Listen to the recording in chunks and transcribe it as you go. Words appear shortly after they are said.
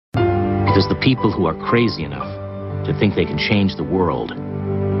Because the people who are crazy enough to think they can change the world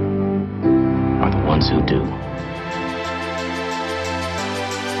are the ones who do.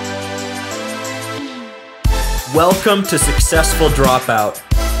 Welcome to Successful Dropout.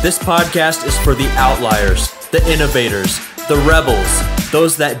 This podcast is for the outliers, the innovators, the rebels,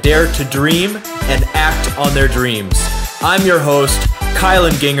 those that dare to dream and act on their dreams. I'm your host,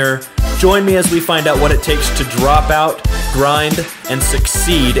 Kylan Ginger. Join me as we find out what it takes to drop out, grind, and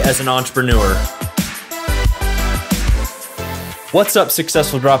succeed as an entrepreneur. What's up,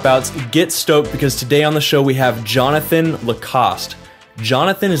 Successful Dropouts? Get stoked because today on the show we have Jonathan Lacoste.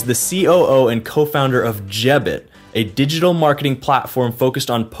 Jonathan is the COO and co-founder of Jebbit, a digital marketing platform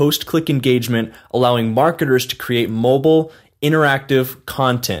focused on post-click engagement, allowing marketers to create mobile, interactive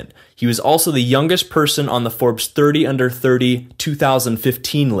content. He was also the youngest person on the Forbes 30 Under 30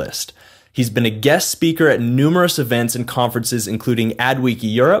 2015 list. He's been a guest speaker at numerous events and conferences, including Adweek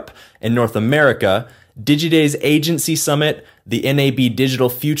Europe and North America, Digiday's Agency Summit, the NAB Digital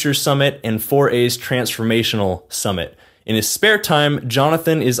Futures Summit, and 4A's Transformational Summit. In his spare time,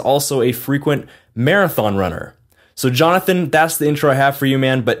 Jonathan is also a frequent marathon runner. So Jonathan, that's the intro I have for you,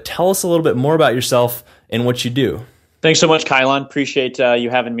 man, but tell us a little bit more about yourself and what you do. Thanks so much, Kylan. Appreciate you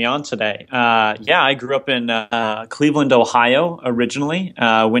having me on today. I grew up in Cleveland, Ohio originally.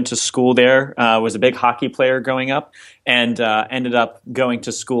 Went to school there, was a big hockey player growing up, and ended up going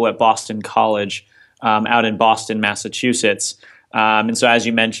to school at Boston College out in Boston, Massachusetts. And so as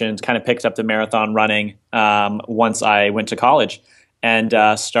you mentioned, kind of picked up the marathon running once I went to college. And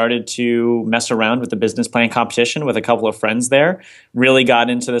started to mess around with the business plan competition with a couple of friends there. Really got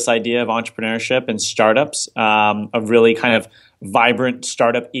into this idea of entrepreneurship and startups, a really kind of vibrant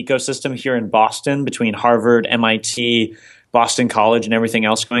startup ecosystem here in Boston between Harvard, MIT, Boston College, and everything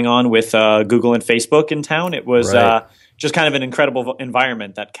else going on with Google and Facebook in town. It was just kind of an incredible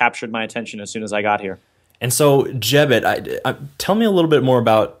environment that captured my attention as soon as I got here. And so Jebbit, tell me a little bit more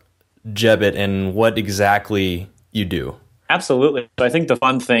about Jebbit and what exactly you do. Absolutely. So I think the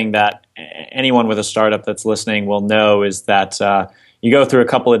fun thing that anyone with a startup that's listening will know is that you go through a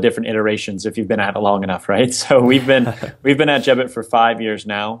couple of different iterations if you've been at it long enough, right? So we've been at Jebbit for 5 years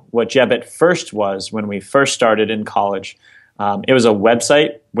now. What Jebbit first was when we first started in college, it was a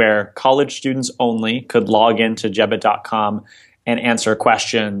website where college students only could log into Jebbit.com and answer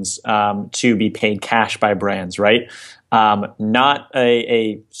questions to be paid cash by brands, right? Not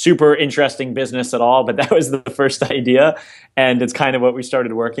a super interesting business at all, but that was the first idea, and it's kind of what we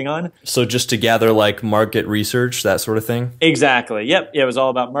started working on. So just to gather like market research, that sort of thing? Exactly. Yep. It was all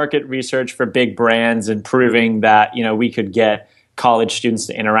about market research for big brands and proving that, we could get college students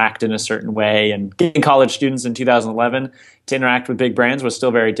to interact in a certain way. And getting college students in 2011 to interact with big brands was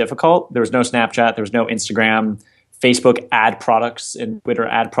still very difficult. There was no Snapchat, there was no Instagram. Facebook ad products and Twitter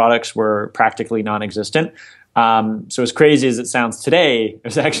ad products were practically non-existent. So as crazy as it sounds today, it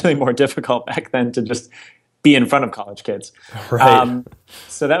was actually more difficult back then to just be in front of college kids. Right.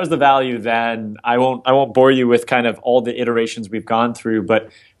 So that was the value then. I won't bore you with kind of all the iterations we've gone through, but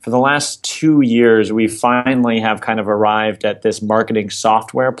for the last 2 years, we finally have kind of arrived at this marketing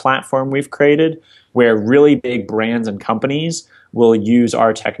software platform we've created where really big brands and companies will use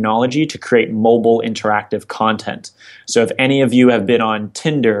our technology to create mobile interactive content. So if any of you have been on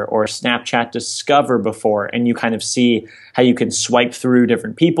Tinder or Snapchat Discover before and you kind of see how you can swipe through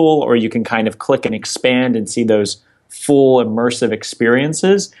different people or you can kind of click and expand and see those full immersive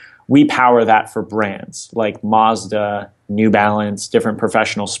experiences, we power that for brands like Mazda, New Balance, different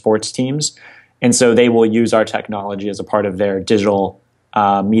professional sports teams. And so they will use our technology as a part of their digital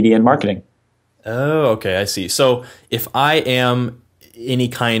media and marketing. Oh, okay, I see. So if I am any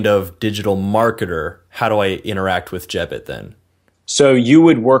kind of digital marketer, how do I interact with Jebbit then? So you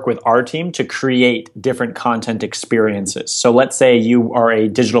would work with our team to create different content experiences. So let's say you are a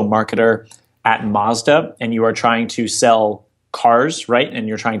digital marketer at Mazda and you are trying to sell cars, right? And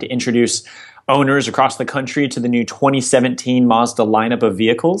you're trying to introduce owners across the country to the new 2017 Mazda lineup of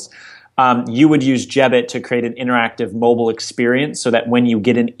vehicles. You would use Jebbit to create an interactive mobile experience so that when you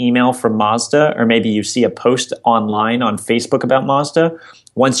get an email from Mazda, or maybe you see a post online on Facebook about Mazda,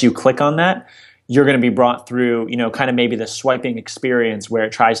 once you click on that, you're going to be brought through, kind of maybe the swiping experience where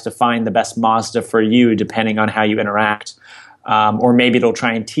it tries to find the best Mazda for you depending on how you interact. Or maybe it'll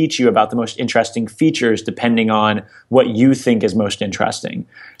try and teach you about the most interesting features depending on what you think is most interesting.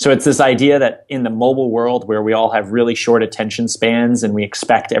 So it's this idea that in the mobile world where we all have really short attention spans and we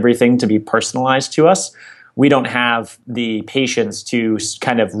expect everything to be personalized to us, we don't have the patience to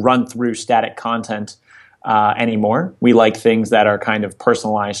kind of run through static content anymore. We like things that are kind of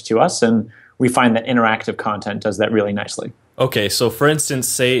personalized to us, and we find that interactive content does that really nicely. Okay, so for instance,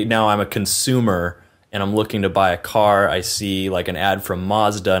 say now I'm a consumer and I'm looking to buy a car. I see like an ad from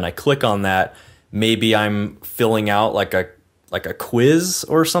Mazda and I click on that. Maybe I'm filling out like a quiz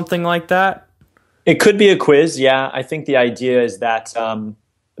or something like that. It could be a quiz, yeah. I think the idea is that,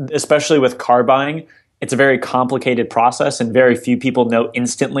 especially with car buying, it's a very complicated process and very few people know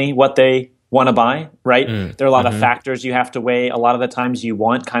instantly what they want to buy, right? There are a lot of factors you have to weigh. A lot of the times you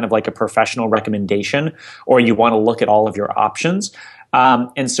want kind of like a professional recommendation or you want to look at all of your options.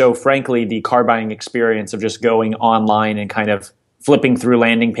 And so frankly, the car buying experience of just going online and kind of flipping through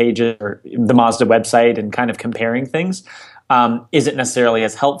landing pages or the Mazda website and kind of comparing things isn't necessarily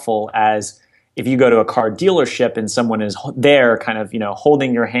as helpful as if you go to a car dealership and someone is there kind of,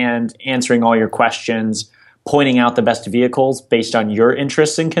 holding your hand, answering all your questions, pointing out the best vehicles based on your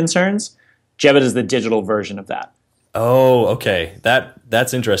interests and concerns. Jebbit is the digital version of that. Oh, okay.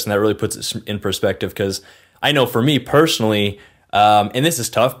 That's interesting. That really puts it in perspective because I know for me personally, and this is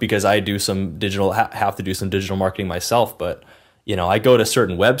tough because I do some have to do some digital marketing myself, but I go to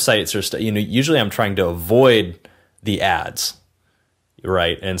certain websites or usually I'm trying to avoid the ads,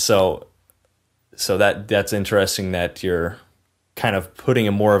 right? And so that's interesting that you're kind of putting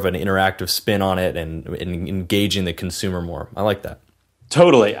a more of an interactive spin on it and engaging the consumer more. I like that.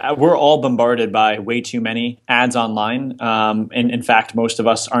 Totally. We're all bombarded by way too many ads online. And in fact, most of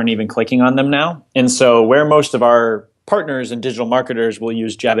us aren't even clicking on them now. And so where most of our partners and digital marketers will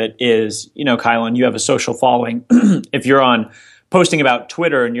use Jebbit is, Kylan, you have a social following. If you're on posting about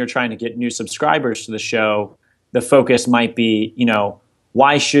Twitter and you're trying to get new subscribers to the show, the focus might be,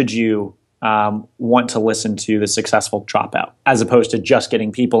 why should you want to listen to the successful dropout as opposed to just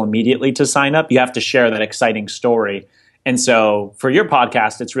getting people immediately to sign up? You have to share that exciting story. And so for your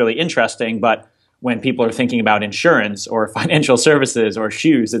podcast, it's really interesting. But when people are thinking about insurance or financial services or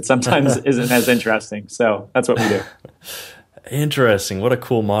shoes, it sometimes isn't as interesting. So that's what we do. Interesting. What a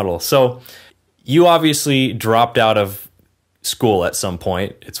cool model. So you obviously dropped out of school at some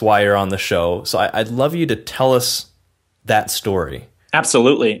point. It's why you're on the show. So I'd love you to tell us that story.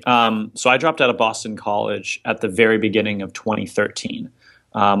 Absolutely. So I dropped out of Boston College at the very beginning of 2013.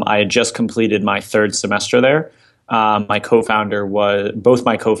 I had just completed my third semester there. Both my co-founders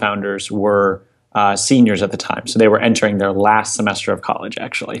were seniors at the time. So they were entering their last semester of college,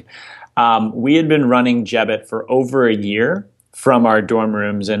 actually. We had been running Jebbit for over a year from our dorm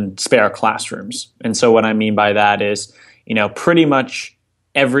rooms and spare classrooms. And so what I mean by that is, pretty much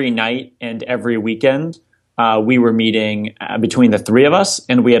every night and every weekend, we were meeting between the three of us,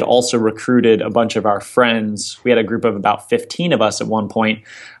 and we had also recruited a bunch of our friends. We had a group of about 15 of us at one point,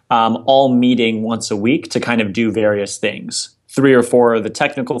 all meeting once a week to kind of do various things. 3 or 4 of the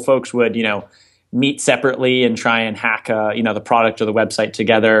technical folks would, meet separately and try and hack, the product or the website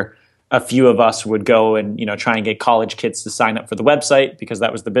together. A few of us would go and, try and get college kids to sign up for the website because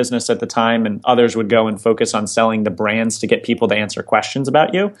that was the business at the time. And others would go and focus on selling the brands to get people to answer questions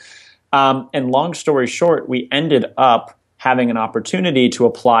about you. And long story short, we ended up having an opportunity to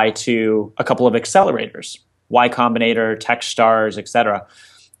apply to a couple of accelerators, Y Combinator, Techstars, et cetera.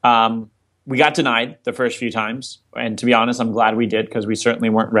 We got denied the first few times. And to be honest, I'm glad we did because we certainly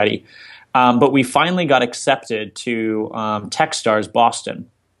weren't ready. But we finally got accepted to Techstars Boston.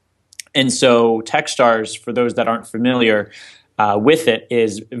 And so Techstars, for those that aren't familiar with it,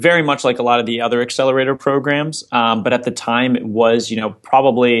 is very much like a lot of the other accelerator programs. But at the time, it was,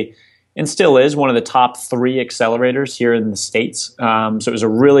 probably and still is one of the top 3 accelerators here in the States. So it was a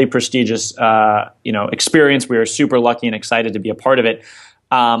really prestigious, experience. We were super lucky and excited to be a part of it.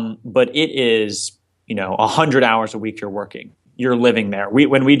 But it is, 100 hours a week you're working. You're living there.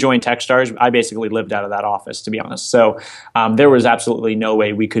 When we joined Techstars, I basically lived out of that office, to be honest. So there was absolutely no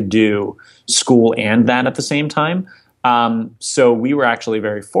way we could do school and that at the same time. So we were actually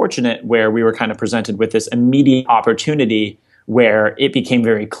very fortunate where we were kind of presented with this immediate opportunity where it became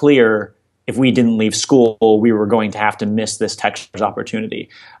very clear if we didn't leave school, we were going to have to miss this Techstars opportunity.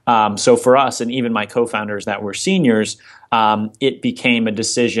 So for us, and even my co-founders that were seniors, it became a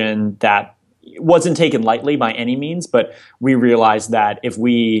decision that wasn't taken lightly by any means, but we realized that if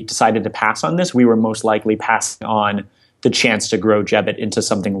we decided to pass on this, we were most likely passing on the chance to grow Jebbit into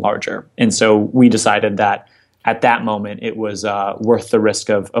something larger. And so we decided that at that moment, it was worth the risk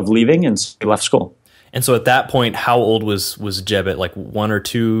of leaving, and so we left school. And so at that point, how old was Jebbit? Like 1 or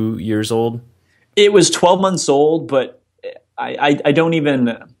 2 years old? It was 12 months old, but I don't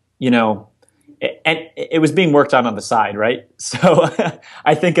even, and it was being worked on the side, right? So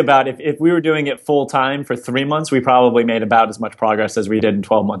I think about if we were doing it full time for 3 months, we probably made about as much progress as we did in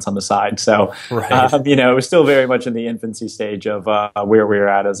 12 months on the side. So, it was still very much in the infancy stage of where we were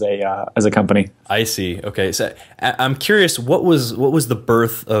at as a company. I see. Okay. So I'm curious, what was the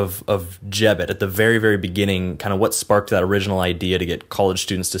birth of Jebbit at the very, very beginning? Kind of what sparked that original idea to get college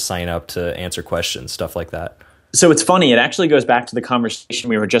students to sign up to answer questions, stuff like that? So it's funny. It actually goes back to the conversation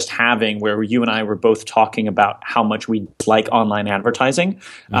we were just having where you and I were both talking about how much we like online advertising.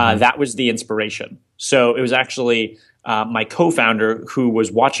 That was the inspiration. So it was actually my co-founder who was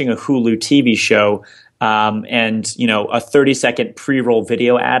watching a Hulu TV show and, a 30-second pre-roll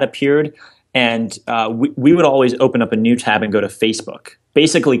video ad appered. And we would always open up a new tab and go to Facebook,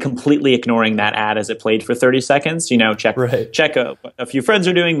 basically completely ignoring that ad as it played for 30 seconds. Check a few friends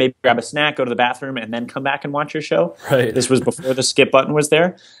are doing, maybe grab a snack, go to the bathroom, and then come back and watch your show. Right. This was before the skip button was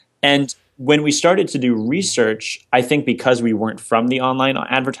there. And when we started to do research, I think because we weren't from the online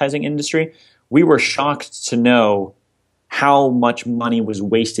advertising industry, we were shocked to know how much money was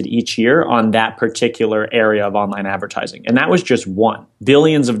wasted each year on that particular area of online advertising. And that was just one.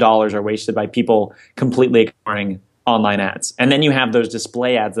 Billions of dollars are wasted by people completely ignoring online ads. And then you have those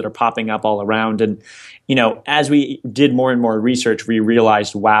display ads that are popping up all around. And, as we did more and more research, we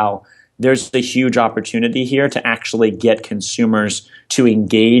realized, wow, there's a huge opportunity here to actually get consumers to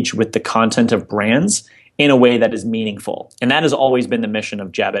engage with the content of brands in a way that is meaningful. And that has always been the mission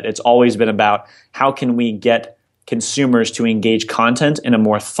of Jebbit. It's always been about how can we get consumers to engage content in a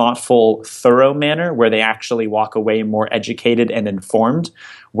more thoughtful, thorough manner where they actually walk away more educated and informed,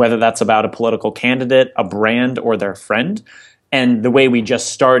 whether that's about a political candidate, a brand, or their friend. And the way we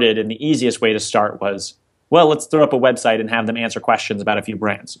just started, and the easiest way to start was, well, let's throw up a website and have them answer questions about a few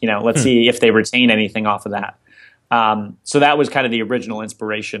brands. Let's see if they retain anything off of that. So that was kind of the original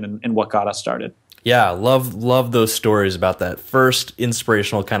inspiration and what got us started. Yeah, love those stories about that first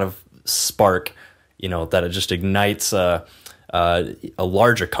inspirational kind of spark, that it just ignites a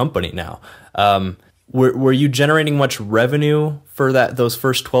larger company now. Were you generating much revenue for those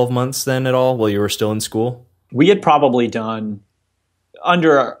first 12 months then at all while you were still in school? We had probably done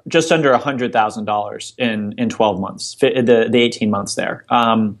just under $100,000 in 12 months, the 18 months there,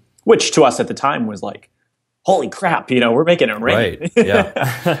 which to us at the time was like, holy crap, we're making it rain. Right.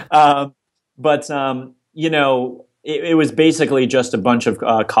 Yeah. It was basically just a bunch of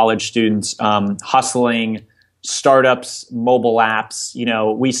college students hustling startups, mobile apps.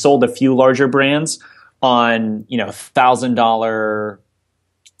 We sold a few larger brands on $1,000,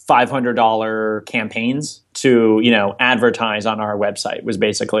 $500 campaigns to advertise on our website was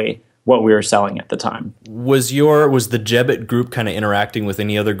basically what we were selling at the time. Was the Jebbit group kind of interacting with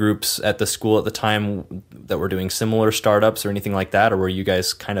any other groups at the school at the time that were doing similar startups or anything like that? Or were you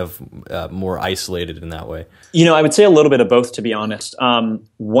guys kind of more isolated in that way? I would say a little bit of both, to be honest.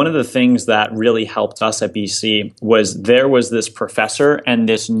 One of the things that really helped us at BC was there was this professor and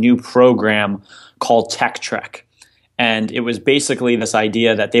this new program called Tech Trek. And it was basically this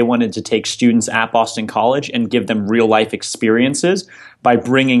idea that they wanted to take students at Boston College and give them real life experiences by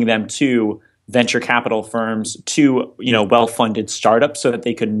bringing them to venture capital firms, to well-funded startups so that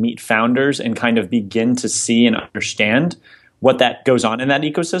they could meet founders and kind of begin to see and understand what that goes on in that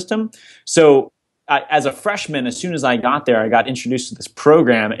ecosystem. So as a freshman, as soon as I got there, I got introduced to this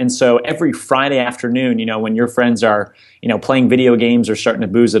program. And so every Friday afternoon, when your friends are, playing video games or starting to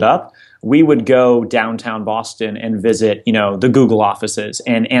booze it up, we would go downtown Boston and visit, the Google offices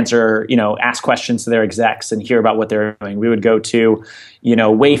and answer, ask questions to their execs and hear about what they're doing. We would go to,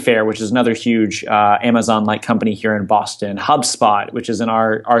 Wayfair, which is another huge Amazon-like company here in Boston, HubSpot, which is in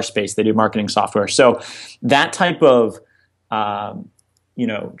our space. They do marketing software. So that type of,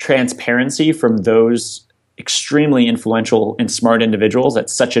 transparency from those extremely influential and smart individuals at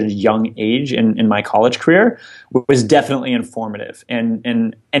such a young age in my college career was definitely informative.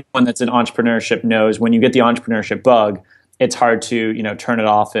 And anyone that's in entrepreneurship knows when you get the entrepreneurship bug, it's hard to, turn it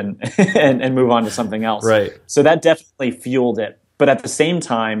off and move on to something else. Right. So that definitely fueled it. But at the same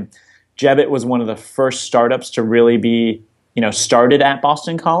time, Jebbit was one of the first startups to really be, started at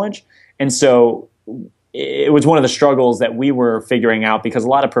Boston College. And so it was one of the struggles that we were figuring out because a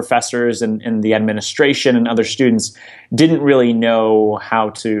lot of professors and the administration and other students didn't really know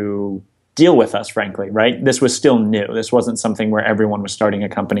how to deal with us, frankly, right? This was still new. This wasn't something where everyone was starting a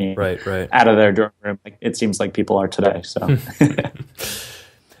company right. out of their dorm room. Like it seems like people are today. So,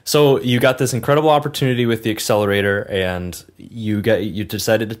 So you got this incredible opportunity with the accelerator and you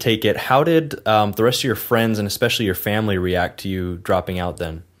decided to take it. How did the rest of your friends and especially your family react to you dropping out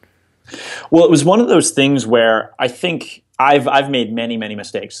then? Well, it was one of those things where I think I've made many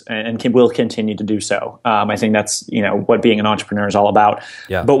mistakes and will continue to do so. I think that's what being an entrepreneur is all about.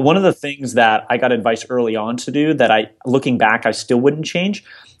 Yeah. But one of the things that I got advice early on to do that looking back, I still wouldn't change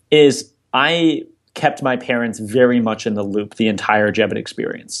is I kept my parents very much in the loop the entire Jebbit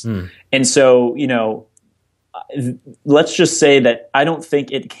experience. And so, let's just say that I don't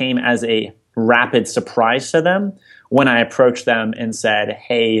think it came as a rapid surprise to them when I approached them and said,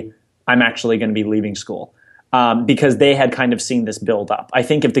 hey, I'm actually going to be leaving school. Because they had kind of seen this build up. I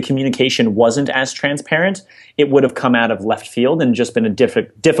think if the communication wasn't as transparent, it would have come out of left field and just been a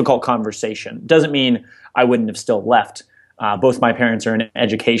difficult conversation. Doesn't mean I wouldn't have still left. Both my parents are in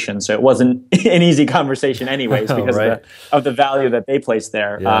education, so it wasn't an easy conversation anyways because of the value that they placed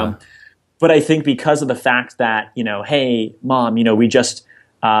there. Yeah. But I think because of the fact that, hey, Mom, we just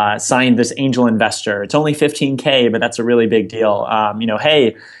signed this angel investor. It's only $15K, but that's a really big deal.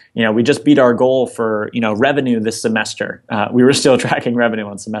 Hey, we just beat our goal for, revenue this semester. We were still tracking revenue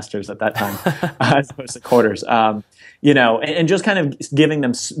on semesters at that time, as opposed to quarters. And just kind of giving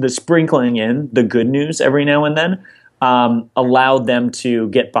them the sprinkling in the good news every now and then allowed them to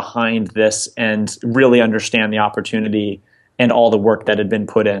get behind this and really understand the opportunity and all the work that had been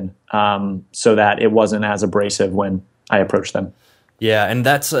put in, so that it wasn't as abrasive when I approached them. Yeah, and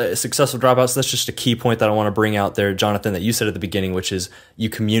that's successful dropouts. That's just a key point that I want to bring out there, Jonathan, that you said at the beginning, which is you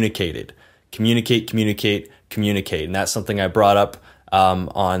communicated. Communicate. And that's something I brought up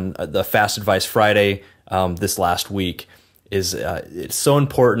on the Fast Advice Friday this last week. It's so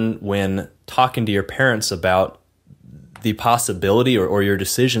important when talking to your parents about the possibility or your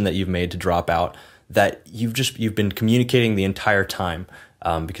decision that you've made to drop out, that you've been communicating the entire time,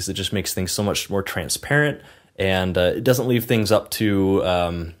 because it just makes things so much more transparent. And it doesn't leave things up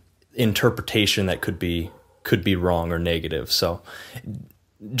to interpretation that could be wrong or negative. So,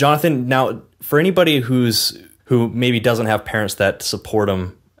 Jonathan, now for anybody who maybe doesn't have parents that support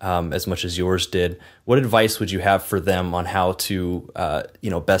them as much as yours did, what advice would you have for them on how to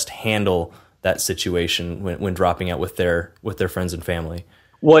best handle that situation when dropping out with their friends and family?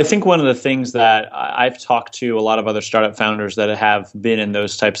 Well, I think one of the things that I've talked to a lot of other startup founders that have been in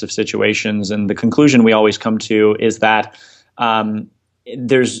those types of situations, and the conclusion we always come to is that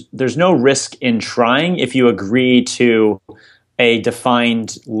there's no risk in trying if you agree to a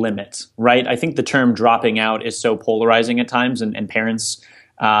defined limit, right? I think the term dropping out is so polarizing at times, and parents,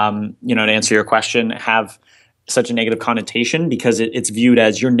 to answer your question, have such a negative connotation because it's viewed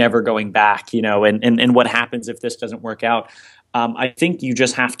as you're never going back, and what happens if this doesn't work out. I think you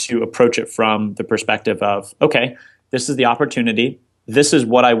just have to approach it from the perspective of, okay, this is the opportunity. This is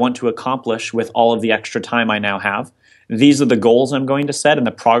what I want to accomplish with all of the extra time I now have. These are the goals I'm going to set and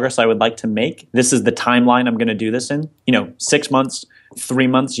the progress I would like to make. This is the timeline I'm going to do this in, 6 months, 3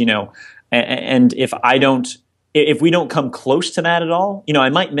 months, and if we don't come close to that at all, I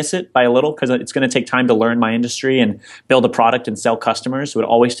might miss it by a little because it's going to take time to learn my industry and build a product and sell customers. So it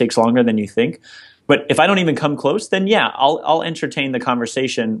always takes longer than you think. But if I don't even come close, then yeah, I'll entertain the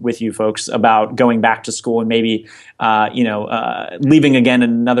conversation with you folks about going back to school and maybe, leaving again in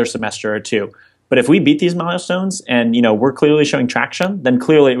another semester or two. But if we beat these milestones and, we're clearly showing traction, then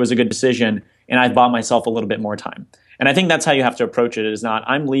clearly it was a good decision and I've bought myself a little bit more time. And I think that's how you have to approach it, is not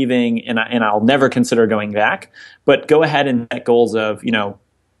I'm leaving and I'll never consider going back, but go ahead and set goals of,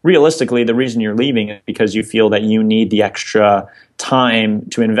 realistically, the reason you're leaving is because you feel that you need the extra time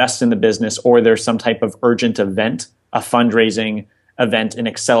to invest in the business, or there's some type of urgent event, a fundraising event, an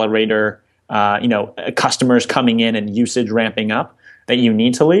accelerator, customers coming in and usage ramping up that you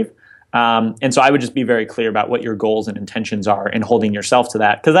need to leave. And so I would just be very clear about what your goals and intentions are and holding yourself to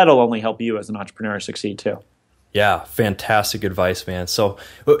that, because that'll only help you as an entrepreneur succeed too. Yeah, fantastic advice, man. So,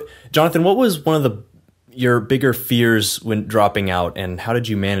 Jonathan, what was one of your bigger fears when dropping out, and how did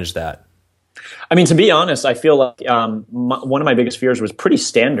you manage that? I mean, to be honest, I feel like one of my biggest fears was pretty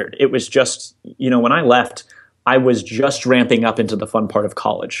standard. It was just, when I left, I was just ramping up into the fun part of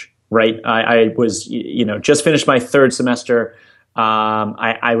college, right? I was, just finished my third semester.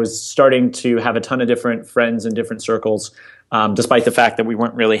 I was starting to have a ton of different friends in different circles, despite the fact that we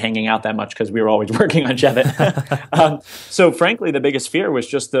weren't really hanging out that much because we were always working on Jebbit. So frankly, the biggest fear was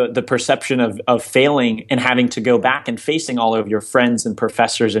just the perception of failing and having to go back and facing all of your friends and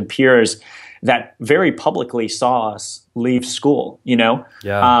professors and peers that very publicly saw us leave school,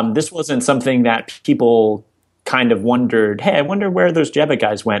 Yeah. This wasn't something that people kind of wondered, hey, I wonder where those Jebbit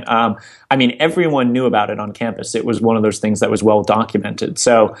guys went. I mean, everyone knew about it on campus. It was one of those things that was well documented.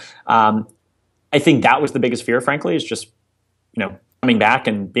 So I think that was the biggest fear, frankly, is just, coming back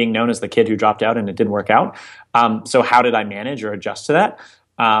and being known as the kid who dropped out and it didn't work out. So how did I manage or adjust to that?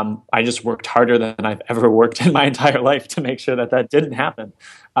 I just worked harder than I've ever worked in my entire life to make sure that didn't happen.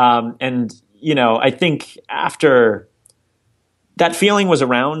 And, I think after that feeling was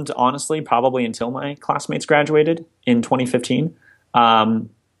around, honestly, probably until my classmates graduated in 2015.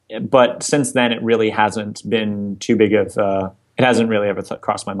 But since then, it really hasn't been too big of it hasn't really ever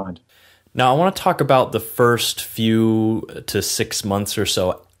crossed my mind. Now, I want to talk about the first few to 6 months or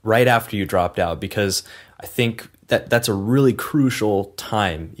so right after you dropped out, because I think that's a really crucial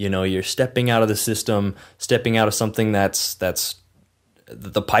time. You're stepping out of the system, stepping out of something that's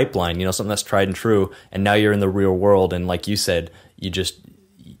the pipeline, something that's tried and true, and now you're in the real world. And like you said,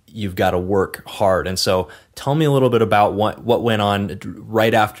 you've got to work hard. And so tell me a little bit about what went on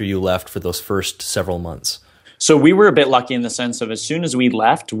right after you left for those first several months. So we were a bit lucky in the sense of as soon as we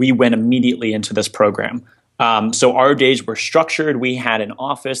left, we went immediately into this program. So our days were structured. We had an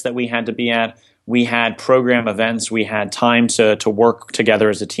office that we had to be at. We had program events. We had time to work together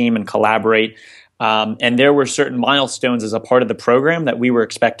as a team and collaborate. And there were certain milestones as a part of the program that we were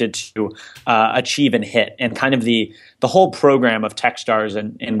expected to achieve and hit. And kind of the whole program of Techstars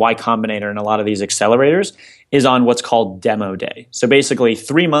and Y Combinator and a lot of these accelerators is on what's called demo day. So basically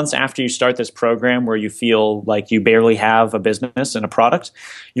 3 months after you start this program where you feel like you barely have a business and a product,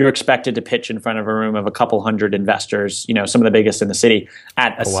 you're expected to pitch in front of a room of a couple hundred investors, some of the biggest in the city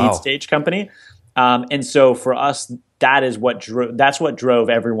at a seed stage company. And so for us, that's what drove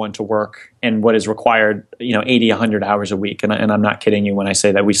everyone to work and what is required, 80, 100 hours a week. And I'm not kidding you when I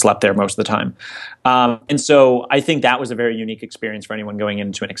say that we slept there most of the time. And so I think that was a very unique experience for anyone going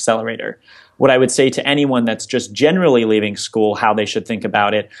into an accelerator. What I would say to anyone that's just generally leaving school, how they should think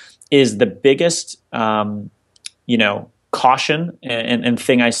about it is the biggest, caution and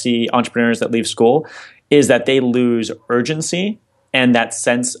thing I see entrepreneurs that leave school is that they lose urgency and that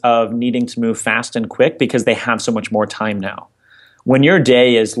sense of needing to move fast and quick because they have so much more time now. When your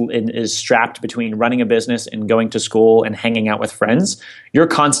day is strapped between running a business and going to school and hanging out with friends, you're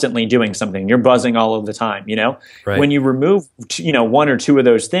constantly doing something. You're buzzing all of the time, Right. When you remove, one or two of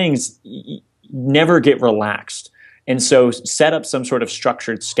those things, never get relaxed. And so set up some sort of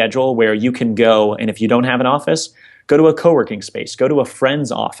structured schedule where you can go, and if you don't have an office, go to a co-working space, go to a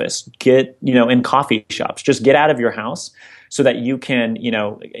friend's office, get, in coffee shops, just get out of your house so that you can,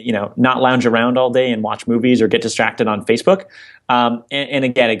 not lounge around all day and watch movies or get distracted on Facebook. And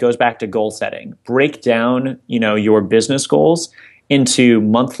again, it goes back to goal setting. Break down, your business goals into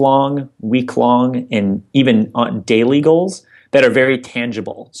month-long, week-long, and even daily goals that are very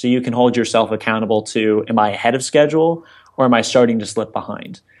tangible. So you can hold yourself accountable to, am I ahead of schedule or am I starting to slip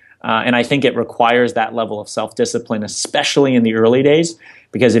behind? And I think it requires that level of self-discipline, especially in the early days,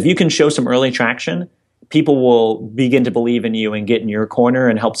 because if you can show some early traction, people will begin to believe in you and get in your corner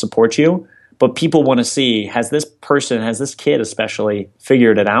and help support you. But people want to see, has this kid especially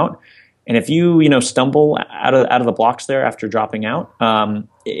figured it out? And if you, stumble out of the blocks there after dropping out,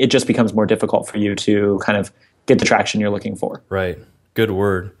 it just becomes more difficult for you to kind of get the traction you're looking for. Right. Good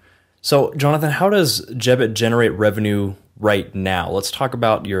word. So, Jonathan, how does Jebbit generate revenue right now? Let's talk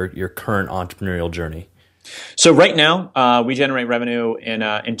about your current entrepreneurial journey. So right now, we generate revenue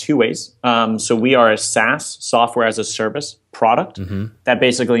in two ways. So we are a SaaS, software as a service product. Mm-hmm. That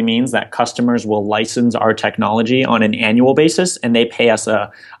basically means that customers will license our technology on an annual basis, and they pay us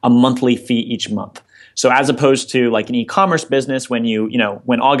a monthly fee each month. So as opposed to like an e-commerce business, when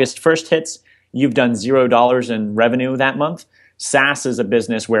when August 1st hits, you've done $0 in revenue that month. SaaS is a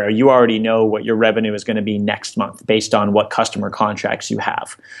business where you already know what your revenue is going to be next month based on what customer contracts you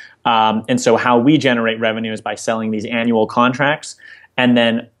have. And so how we generate revenue is by selling these annual contracts. And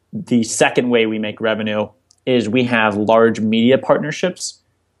then the second way we make revenue is we have large media partnerships,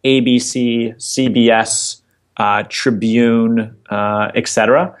 ABC, CBS, Tribune, et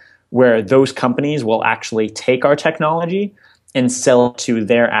cetera, where those companies will actually take our technology and sell it to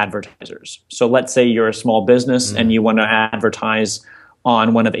their advertisers. So let's say you're a small business and you want to advertise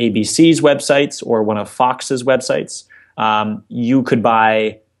on one of ABC's websites or one of Fox's websites. You could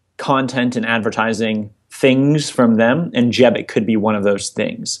buy content and advertising things from them, and Jebbit could be one of those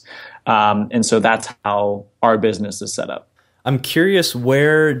things. And so that's how our business is set up. I'm curious,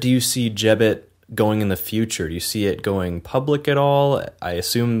 where do you see Jebbit going in the future? Do you see it going public at all? I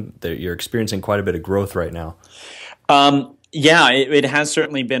assume that you're experiencing quite a bit of growth right now. Yeah, it has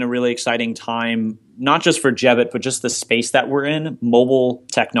certainly been a really exciting time, not just for Jebbit, but just the space that we're in, mobile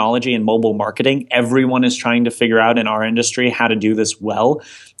technology and mobile marketing. Everyone is trying to figure out in our industry how to do this well,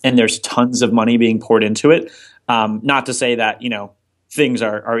 and there's tons of money being poured into it. Not to say that, things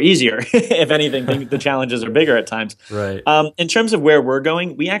are easier. If anything, the challenges are bigger at times. Right. In terms of where we're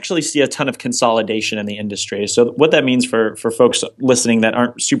going, we actually see a ton of consolidation in the industry. So what that means for folks listening that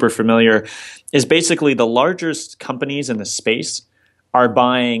aren't super familiar is basically the largest companies in the space are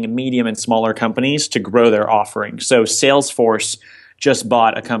buying medium and smaller companies to grow their offering. So Salesforce just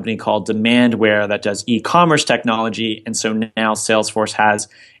bought a company called Demandware that does e-commerce technology. And so now Salesforce has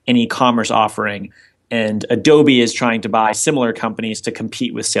an e-commerce offering. And Adobe is trying to buy similar companies to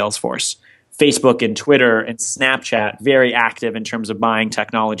compete with Salesforce. Facebook and Twitter and Snapchat, very active in terms of buying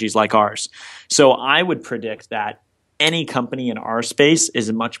technologies like ours. So I would predict that any company in our space is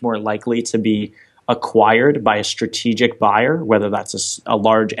much more likely to be acquired by a strategic buyer, whether that's a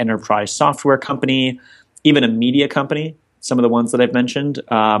large enterprise software company, even a media company, some of the ones that I've mentioned,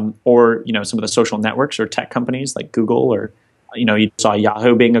 or some of the social networks or tech companies like Google, or you saw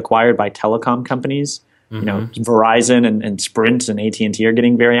Yahoo being acquired by telecom companies. Mm-hmm. Verizon and Sprint and AT&T are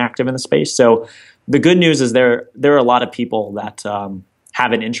getting very active in the space. So the good news is there are a lot of people that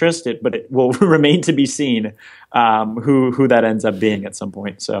have an interest, but it will remain to be seen who that ends up being at some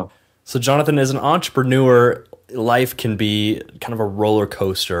point. So Jonathan, as an entrepreneur, life can be kind of a roller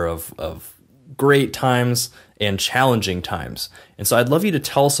coaster of great times and challenging times. And so I'd love you to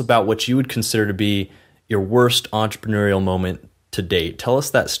tell us about what you would consider to be your worst entrepreneurial moment to date. Tell us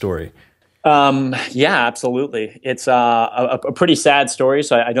that story. Yeah, absolutely. It's a pretty sad story,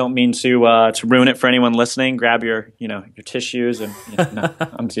 so I don't mean to ruin it for anyone listening. Grab your tissues and no,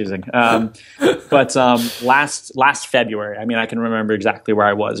 I'm teasing. But last February, I can remember exactly where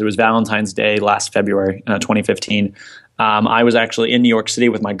I was. It was Valentine's Day last February, 2015. I was actually in New York City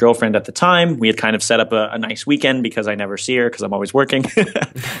with my girlfriend at the time. We had kind of set up a nice weekend because I never see her because I'm always working,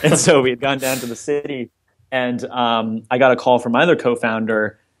 and so we had gone down to the city, and I got a call from my other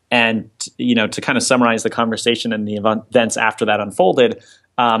co-founder. And, to kind of summarize the conversation and the events after that unfolded,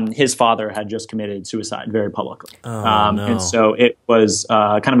 his father had just committed suicide very publicly. No. And so it was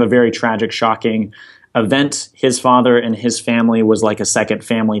kind of a very tragic, shocking event. His father and his family was like a second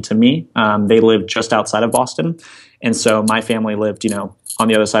family to me. They lived just outside of Boston. And so my family lived, on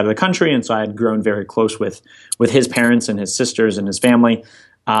the other side of the country. And so I had grown very close with his parents and his sisters and his family.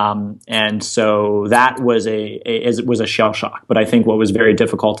 And so that was a shell shock. But I think what was very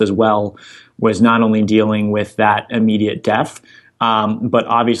difficult as well was not only dealing with that immediate death, but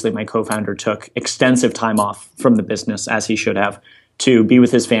obviously my co-founder took extensive time off from the business, as he should have, to be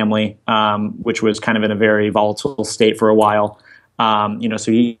with his family, which was kind of in a very volatile state for a while.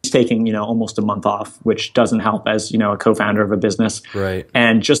 So he's taking, almost a month off, which doesn't help as, a co-founder of a business. Right.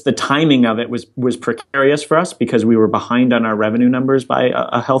 And just the timing of it was precarious for us because we were behind on our revenue numbers by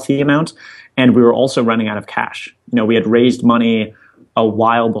a healthy amount. And we were also running out of cash. We had raised money a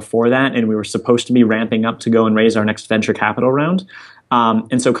while before that, and we were supposed to be ramping up to go and raise our next venture capital round.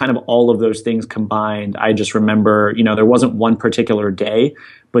 And so kind of all of those things combined, I just remember, there wasn't one particular day,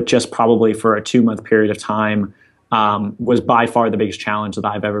 but just probably for a 2-month period of time, was by far the biggest challenge that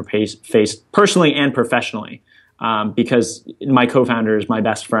I've ever faced personally and professionally, because my co-founder is my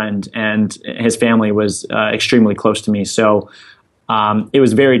best friend and his family was extremely close to me. So it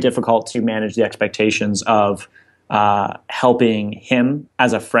was very difficult to manage the expectations of helping him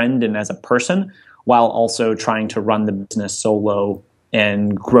as a friend and as a person while also trying to run the business solo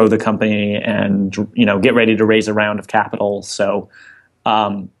and grow the company and get ready to raise a round of capital. So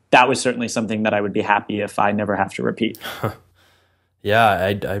that was certainly something that I would be happy if I never have to repeat.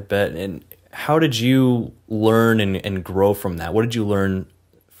 Yeah, I bet. And how did you learn and grow from that? What did you learn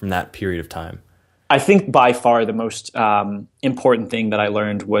from that period of time? I think by far the most important thing that I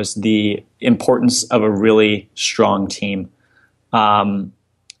learned was the importance of a really strong team. One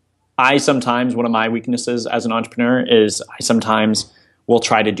of my weaknesses as an entrepreneur is I sometimes will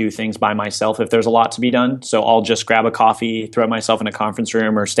try to do things by myself if there's a lot to be done. So I'll just grab a coffee, throw myself in a conference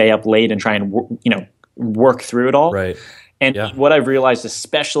room, or stay up late and try and work through it all. Right. And what I've realized,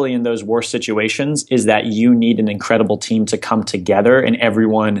 especially in those worst situations, is that you need an incredible team to come together and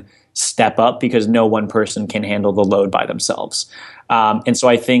everyone step up because no one person can handle the load by themselves. And so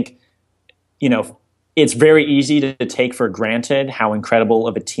I think, it's very easy to take for granted how incredible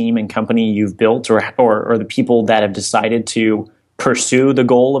of a team and company you've built or the people that have decided to pursue the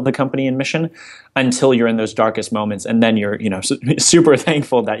goal of the company and mission until you're in those darkest moments. And then you're, super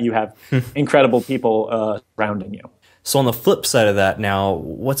thankful that you have incredible people surrounding you. So on the flip side of that now,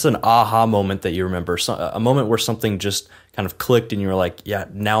 what's an aha moment that you remember? A moment where something just kind of clicked and you were like, yeah,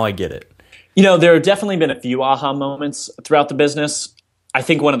 now I get it. There have definitely been a few aha moments throughout the business. I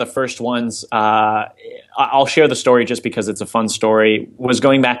think one of the first ones, I'll share the story just because it's a fun story, was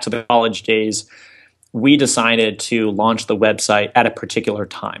going back to the college days. we decided to launch the website at a particular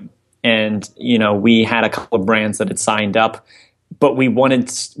time. And, we had a couple of brands that had signed up, but we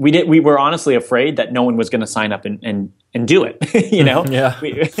were honestly afraid that no one was going to sign up and do it, Yeah.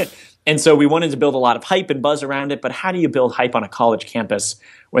 And so we wanted to build a lot of hype and buzz around it. But how do you build hype on a college campus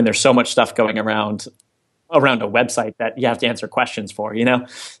when there's so much stuff going around a website that you have to answer questions for,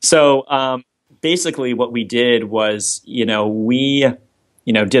 So basically what we did was, we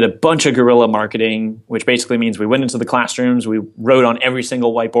did a bunch of guerrilla marketing, which basically means we went into the classrooms, we wrote on every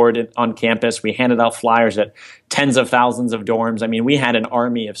single whiteboard on campus, we handed out flyers at tens of thousands of dorms. I mean, we had an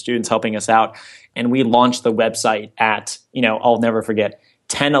army of students helping us out, and we launched the website at, I'll never forget,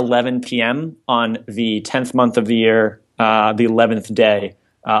 10:11 p.m. on the 10th month of the year, the 11th day,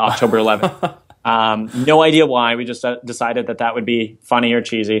 October 11th. No idea why. We just decided that would be funny or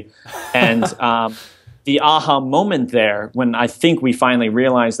cheesy. And the aha moment there, when I think we finally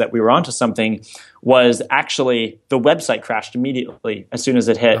realized that we were onto something, was actually the website crashed immediately as soon as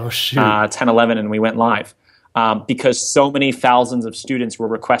it hit 10:11 and we went live. Because so many thousands of students were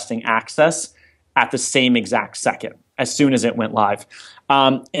requesting access at the same exact second, as soon as it went live.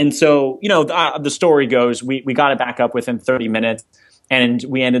 And so, the story goes, we got it back up within 30 minutes, and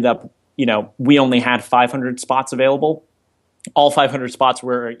we ended up, we only had 500 spots available. All 500 spots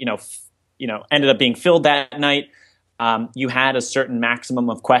were, ended up being filled that night. You had a certain maximum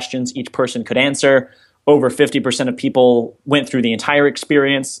of questions each person could answer. Over 50% of people went through the entire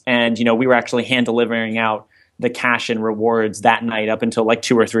experience, and, we were actually hand delivering out the cash and rewards that night up until like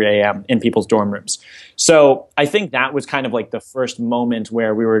 2 or 3 a.m. in people's dorm rooms. So I think that was kind of like the first moment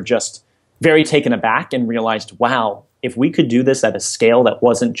where we were just very taken aback and realized, wow, if we could do this at a scale that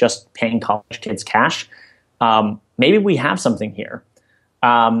wasn't just paying college kids cash, maybe we have something here.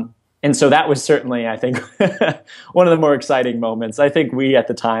 And so that was certainly, I think, one of the more exciting moments. I think we, at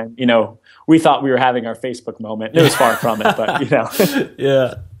the time, we thought we were having our Facebook moment. It was far from it, but,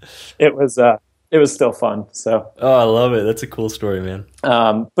 Yeah. It was still fun. So, oh, I love it. That's a cool story, man.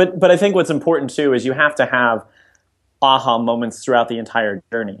 But I think what's important too is you have to have aha moments throughout the entire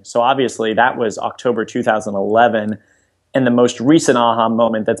journey. So obviously that was October 2011, and the most recent aha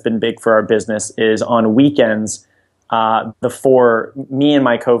moment that's been big for our business is on weekends. Me and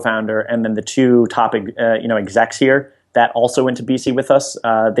my co-founder, and then the two top execs here that also went to BC with us.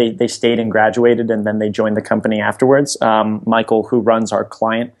 They stayed and graduated, and then they joined the company afterwards. Michael, who runs our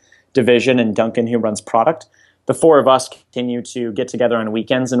client division, and Duncan, who runs product. The four of us continue to get together on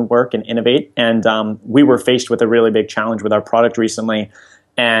weekends and work and innovate. And we were faced with a really big challenge with our product recently.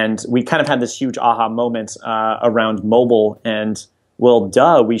 And we kind of had this huge aha moment around mobile. And, well,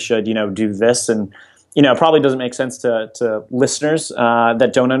 we should, do this. And, it probably doesn't make sense to listeners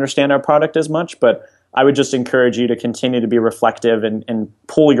that don't understand our product as much. But I would just encourage you to continue to be reflective and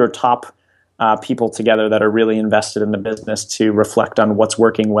pull your top people together that are really invested in the business to reflect on what's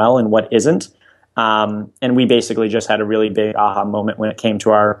working well and what isn't. And we basically just had a really big aha moment when it came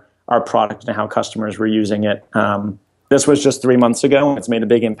to our product and how customers were using it. This was just 3 months ago, and it's made a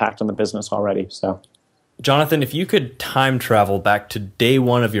big impact on the business already. So, Jonathan, if you could time travel back to day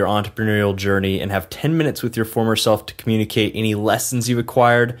one of your entrepreneurial journey and have 10 minutes with your former self to communicate any lessons you've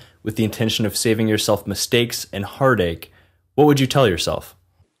acquired with the intention of saving yourself mistakes and heartache, what would you tell yourself?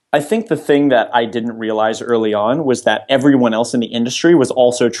 I think the thing that I didn't realize early on was that everyone else in the industry was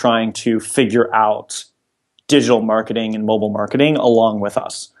also trying to figure out digital marketing and mobile marketing along with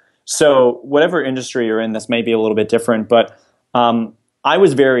us. So whatever industry you're in, this may be a little bit different, but I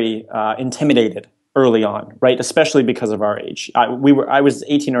was very intimidated early on, right? Especially because of our age. I was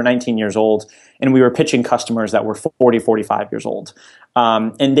 18 or 19 years old, and we were pitching customers that were 40, 45 years old.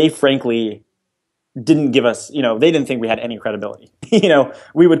 And they frankly didn't give us, they didn't think we had any credibility.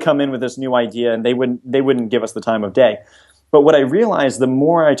 We would come in with this new idea, and they wouldn't give us the time of day. But what I realized, the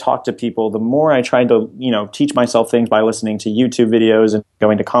more I talked to people, the more I tried to, teach myself things by listening to YouTube videos and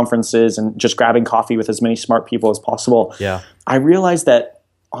going to conferences and just grabbing coffee with as many smart people as possible. Yeah. I realized that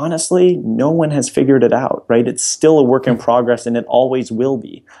honestly, no one has figured it out, right? It's still a work in progress, and it always will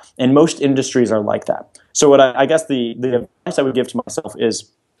be. And most industries are like that. So what I guess the advice I would give to myself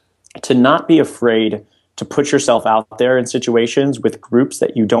is to not be afraid to put yourself out there in situations with groups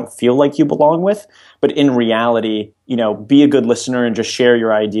that you don't feel like you belong with, but in reality, be a good listener and just share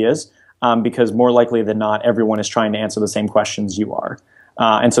your ideas, because more likely than not, everyone is trying to answer the same questions you are.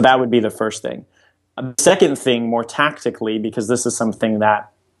 And so that would be the first thing. The second thing, more tactically, because this is something that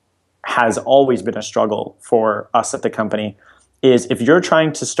has always been a struggle for us at the company, is if you're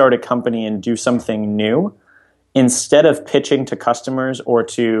trying to start a company and do something new, instead of pitching to customers or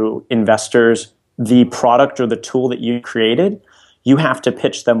to investors the product or the tool that you created, you have to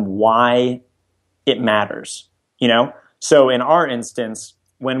pitch them why it matters, you know? So in our instance,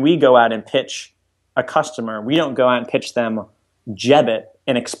 when we go out and pitch a customer, we don't go out and pitch them Jebbit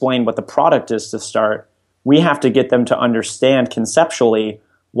and explain what the product is to start. We have to get them to understand conceptually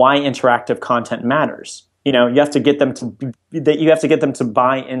why interactive content matters. You know, you have to get them to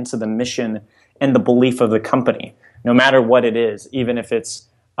buy into the mission and the belief of the company, no matter what it is, even if it's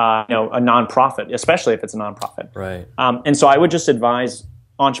a nonprofit, especially if it's a nonprofit. Right. And so I would just advise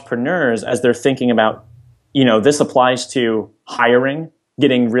entrepreneurs as they're thinking about, this applies to hiring,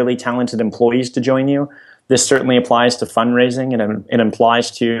 getting really talented employees to join you. This certainly applies to fundraising, and it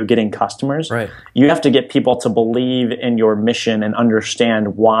applies to getting customers. Right. You have to get people to believe in your mission and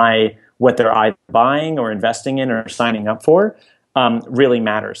understand why what they're either buying or investing in or signing up for really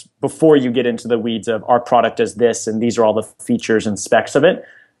matters before you get into the weeds of our product is this and these are all the features and specs of it.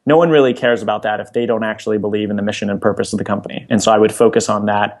 No one really cares about that if they don't actually believe in the mission and purpose of the company. And so I would focus on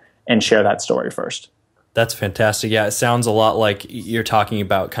that and share that story first. That's fantastic. Yeah, it sounds a lot like you're talking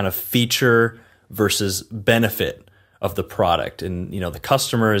about kind of feature versus benefit of the product. And, the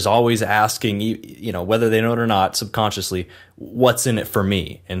customer is always asking, whether they know it or not, subconsciously, what's in it for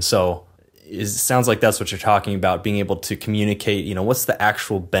me? And so it sounds like that's what you're talking about, being able to communicate, what's the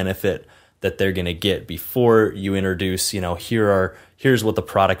actual benefit that they're going to get before you introduce, here's what the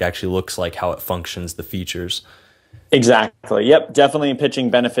product actually looks like, how it functions, the features. Exactly. Yep. Definitely pitching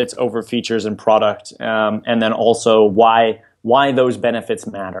benefits over features and product. And then also why those benefits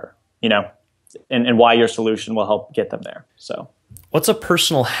matter, and why your solution will help get them there. So what's a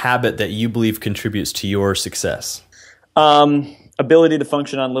personal habit that you believe contributes to your success? Ability to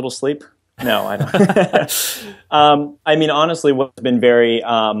function on little sleep. No, I don't. Honestly, what's been very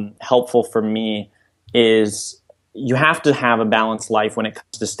helpful for me is you have to have a balanced life when it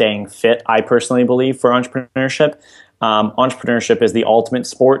comes to staying fit. I personally believe for entrepreneurship. Entrepreneurship is the ultimate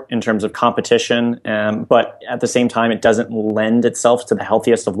sport in terms of competition, but at the same time, it doesn't lend itself to the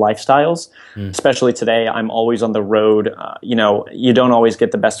healthiest of lifestyles. Especially today, I'm always on the road. You don't always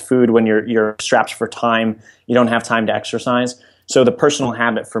get the best food when you're strapped for time. You don't have time to exercise. So the personal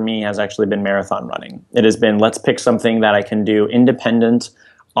habit for me has actually been marathon running. It has been, let's pick something that I can do independent,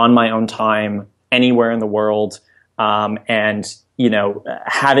 on my own time, anywhere in the world, and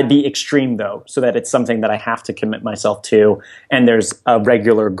have it be extreme though, so that it's something that I have to commit myself to, and there's a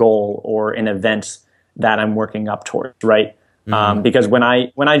regular goal or an event that I'm working up towards, right? Because when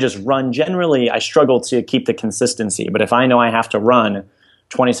I just run, generally I struggle to keep the consistency. But if I know I have to run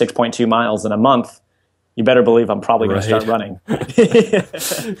 26.2 miles in a month, you better believe I'm probably going to start running.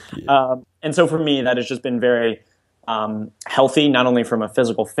 And so for me, that has just been very healthy, not only from a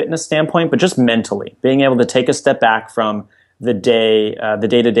physical fitness standpoint, but just mentally, being able to take a step back from the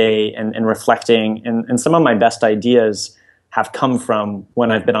day-to-day and reflecting. And some of my best ideas have come from when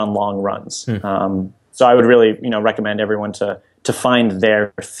I've been on long runs. So I would really, recommend everyone to find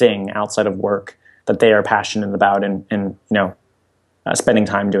their thing outside of work that they are passionate about and spending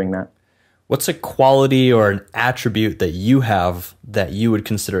time doing that. What's a quality or an attribute that you have that you would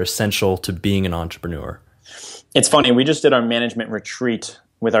consider essential to being an entrepreneur? It's funny. We just did our management retreat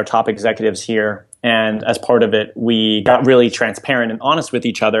with our top executives here. And as part of it, we got really transparent and honest with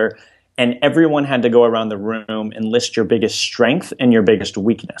each other. And everyone had to go around the room and list your biggest strength and your biggest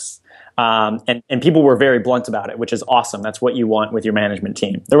weakness. And people were very blunt about it, which is awesome. That's what you want with your management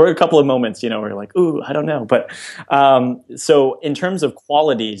team. There were a couple of moments, where you're like, ooh, I don't know. But so in terms of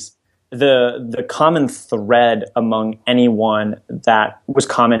qualities, the common thread among anyone that was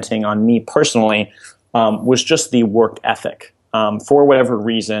commenting on me personally was just the work ethic. For whatever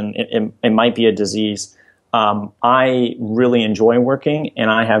reason, it might be a disease. I really enjoy working, and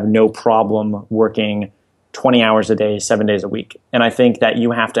I have no problem working 20 hours a day, 7 days a week. And I think that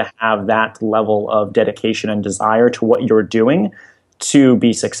you have to have that level of dedication and desire to what you're doing to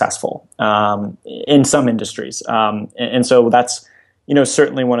be successful in some industries. And so that's,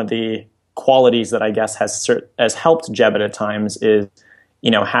 certainly one of the qualities that I guess has helped Jebbit at times is,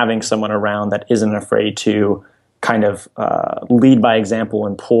 having someone around that isn't afraid to kind of lead by example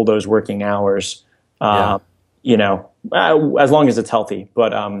and pull those working hours, as long as it's healthy.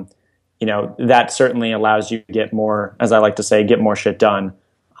 But, that certainly allows you to get more, as I like to say, get more shit done,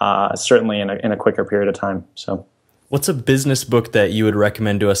 certainly in a quicker period of time. So what's a business book that you would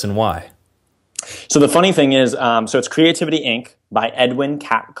recommend to us and why? So the funny thing is, so it's Creativity Inc. by Edwin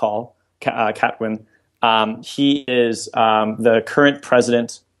Catwin. He is the current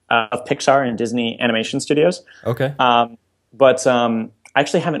president of Pixar and Disney Animation Studios. Okay. But I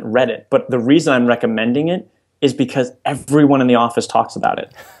actually haven't read it. But the reason I'm recommending it is because everyone in the office talks about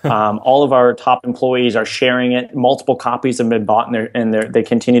it. All of our top employees are sharing it. Multiple copies have been bought, and they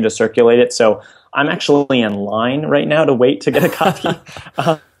continue to circulate it. So I'm actually in line right now to wait to get a copy.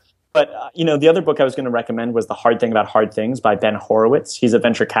 The other book I was going to recommend was The Hard Thing About Hard Things by Ben Horowitz. He's a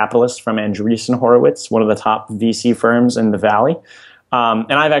venture capitalist from Andreessen Horowitz, one of the top VC firms in the Valley.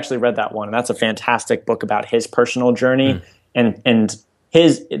 And I've actually read that one, and that's a fantastic book about his personal journey. And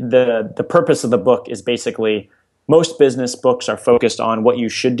the purpose of the book is basically most business books are focused on what you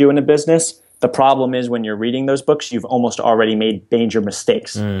should do in a business. The problem is when you're reading those books, you've almost already made major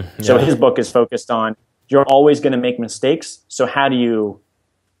mistakes. So his book is focused on you're always going to make mistakes. So how do you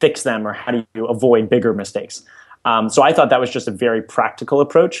fix them, or how do you avoid bigger mistakes? So I thought that was just a very practical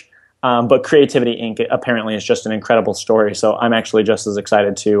approach. But Creativity Inc. apparently is just an incredible story. So I'm actually just as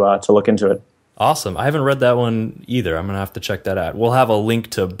excited to look into it. Awesome. I haven't read that one either. I'm going to have to check that out. We'll have a link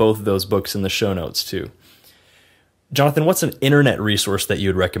to both of those books in the show notes too. Jonathan, what's an internet resource that you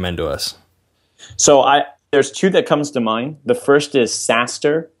would recommend to us? So there's two that comes to mind. The first is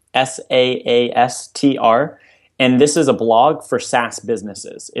SaaStr, SAASTR. And this is a blog for SaaS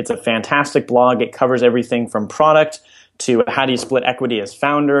businesses. It's a fantastic blog. It covers everything from product to how do you split equity as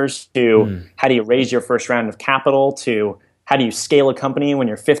founders, to how do you raise your first round of capital, to how do you scale a company when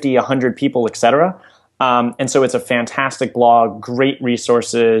you're 50, 100 people, et cetera. And so it's a fantastic blog, great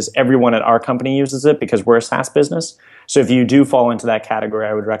resources. Everyone at our company uses it because we're a SaaS business. So if you do fall into that category,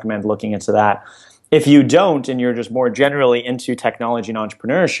 I would recommend looking into that. If you don't, and you're just more generally into technology and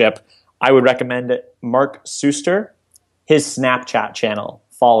entrepreneurship, I would recommend Mark Suster, his Snapchat channel.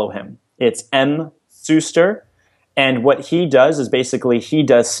 Follow him. It's M Suster. And what he does is basically he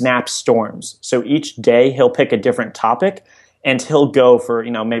does snap storms. So each day he'll pick a different topic and he'll go for,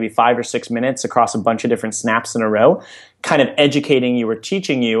 maybe 5 or 6 minutes across a bunch of different snaps in a row, kind of educating you or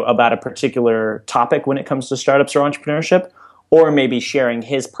teaching you about a particular topic when it comes to startups or entrepreneurship, or maybe sharing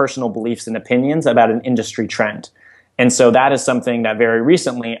his personal beliefs and opinions about an industry trend. And so that is something that very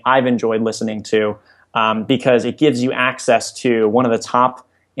recently I've enjoyed listening to because it gives you access to one of the top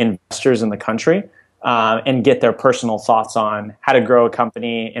investors in the country and get their personal thoughts on how to grow a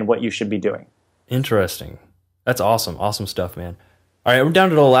company and what you should be doing. Interesting. That's awesome. Awesome stuff, man. All right, we're down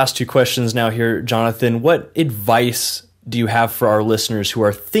to the last two questions now here, Jonathan. What advice do you have for our listeners who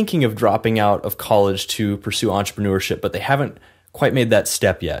are thinking of dropping out of college to pursue entrepreneurship, but they haven't quite made that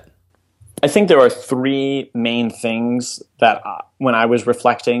step yet? I think there are three main things that when I was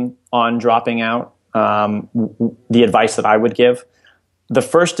reflecting on dropping out, the advice that I would give. The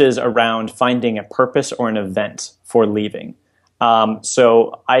first is around finding a purpose or an event for leaving.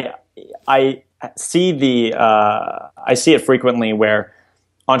 So I see it frequently where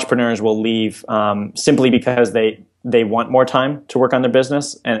entrepreneurs will leave simply because they want more time to work on their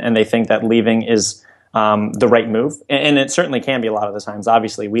business, and they think that leaving is the right move. And it certainly can be a lot of the times.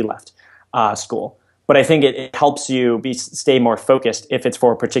 Obviously, we left school. But I think it helps you stay more focused if it's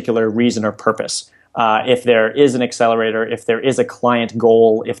for a particular reason or purpose. If there is an accelerator, if there is a client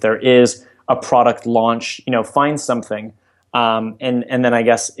goal, if there is a product launch, find something. And then I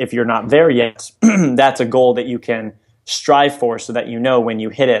guess if you're not there yet, that's a goal that you can strive for so that when you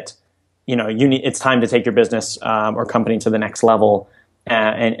hit it, it's time to take your business or company to the next level,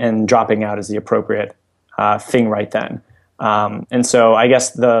 and dropping out is the appropriate thing right then. And so I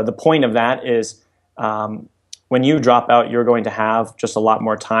guess the point of that is when you drop out, you're going to have just a lot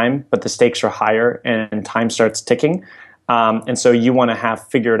more time, but the stakes are higher and time starts ticking. And so you want to have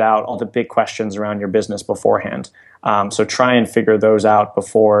figured out all the big questions around your business beforehand. So try and figure those out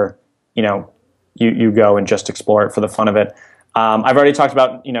before, you go and just explore it for the fun of it. I've already talked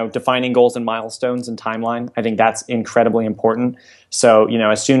about, defining goals and milestones and timeline. I think that's incredibly important. So,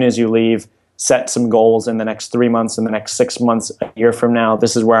 as soon as you leave, set some goals in the next 3 months, in the next 6 months, a year from now,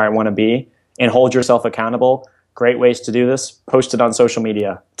 this is where I want to be, and hold yourself accountable. Great ways to do this. Post it on social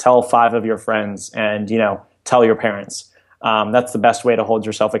media. Tell 5 of your friends and, tell your parents. That's the best way to hold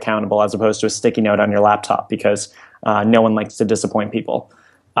yourself accountable as opposed to a sticky note on your laptop because no one likes to disappoint people.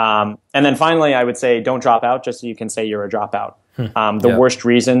 And then finally, I would say don't drop out just so you can say you're a dropout. The worst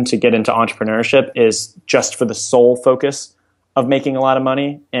reason to get into entrepreneurship is just for the sole focus of making a lot of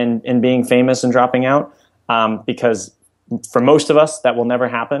money and being famous and dropping out because for most of us, that will never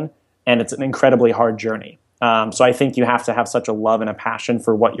happen. And it's an incredibly hard journey. So I think you have to have such a love and a passion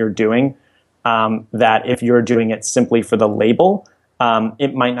for what you're doing that if you're doing it simply for the label,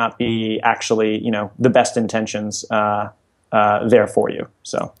 it might not be actually, the best intentions there for you.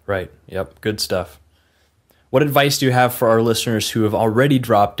 So right. Yep. Good stuff. What advice do you have for our listeners who have already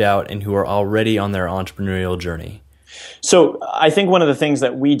dropped out and who are already on their entrepreneurial journey? So I think one of the things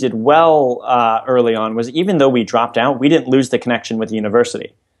that we did well early on was even though we dropped out, we didn't lose the connection with the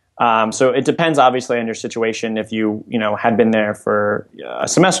university. So it depends, obviously, on your situation. If you had been there for a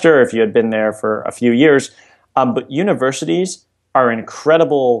semester, if you had been there for a few years, but universities are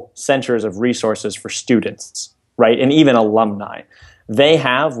incredible centers of resources for students, right? And even alumni. They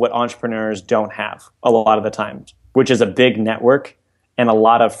have what entrepreneurs don't have a lot of the time, which is a big network and a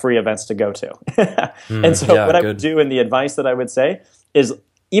lot of free events to go to. And so what I would do, and the advice that I would say is,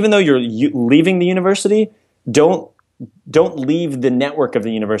 even though you're leaving the university, don't leave the network of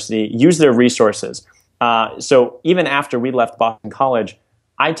the university. Use their resources. So even after we left Boston College,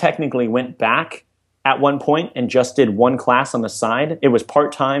 I technically went back at one point and just did one class on the side. It was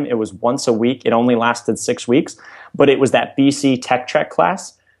part-time. It was once a week. It only lasted 6 weeks, but it was that BC Tech Trek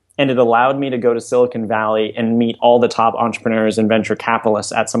class. And it allowed me to go to Silicon Valley and meet all the top entrepreneurs and venture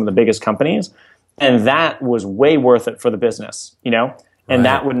capitalists at some of the biggest companies. And that was way worth it for the business, and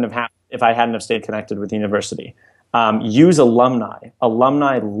that wouldn't have happened if I hadn't have stayed connected with the university. Use alumni.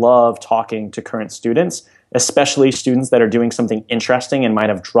 Alumni love talking to current students, especially students that are doing something interesting and might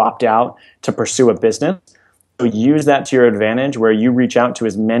have dropped out to pursue a business. So use that to your advantage, where you reach out to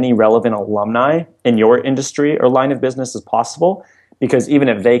as many relevant alumni in your industry or line of business as possible, because even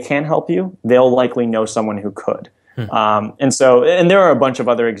if they can't help you, they'll likely know someone who could. And there are a bunch of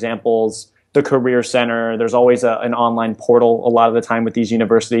other examples. The Career Center, there's always an online portal a lot of the time with these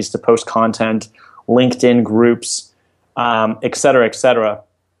universities to post content, LinkedIn groups, et cetera, et cetera.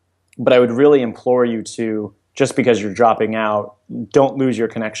 But I would really implore you to, just because you're dropping out, don't lose your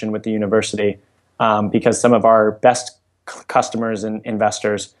connection with the university, because some of our best customers and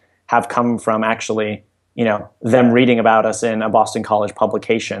investors have come from actually, them reading about us in a Boston College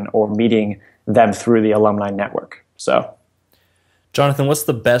publication or meeting them through the alumni network. So, Jonathan, what's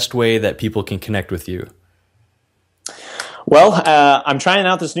the best way that people can connect with you? Well, I'm trying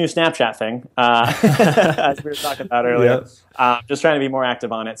out this new Snapchat thing, as we were talking about earlier. Yep. Just trying to be more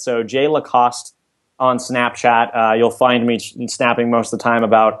active on it. So J Lacoste on Snapchat. You'll find me snapping most of the time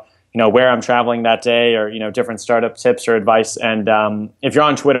about where I'm traveling that day, or different startup tips or advice. And if you're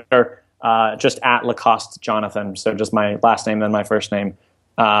on Twitter, just at Lacoste Jonathan. So just my last name, then my first name.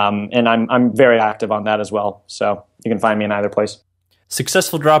 And I'm very active on that as well. So you can find me in either place.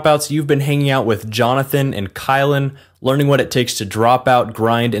 Successful Dropouts, you've been hanging out with Jonathan and Kylan, learning what it takes to drop out,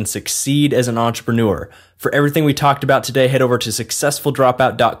 grind, and succeed as an entrepreneur. For everything we talked about today, head over to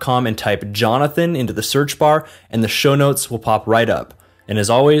successfuldropout.com and type Jonathan into the search bar, and the show notes will pop right up. And as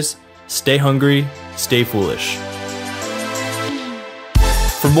always, stay hungry, stay foolish.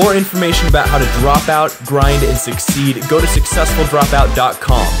 For more information about how to drop out, grind, and succeed, go to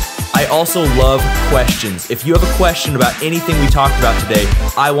successfuldropout.com. I also love questions. If you have a question about anything we talked about today,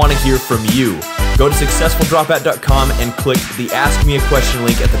 I want to hear from you. Go to successfuldropout.com and click the Ask Me a Question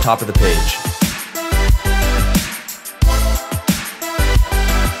link at the top of the page.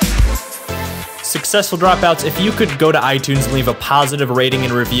 Successful Dropouts, if you could go to iTunes and leave a positive rating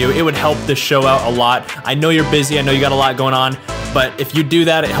and review, it would help this show out a lot. I know you're busy, I know you got a lot going on, but if you do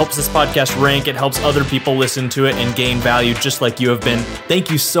that, it helps this podcast rank, it helps other people listen to it and gain value just like you have been. Thank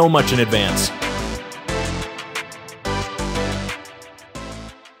you so much in advance.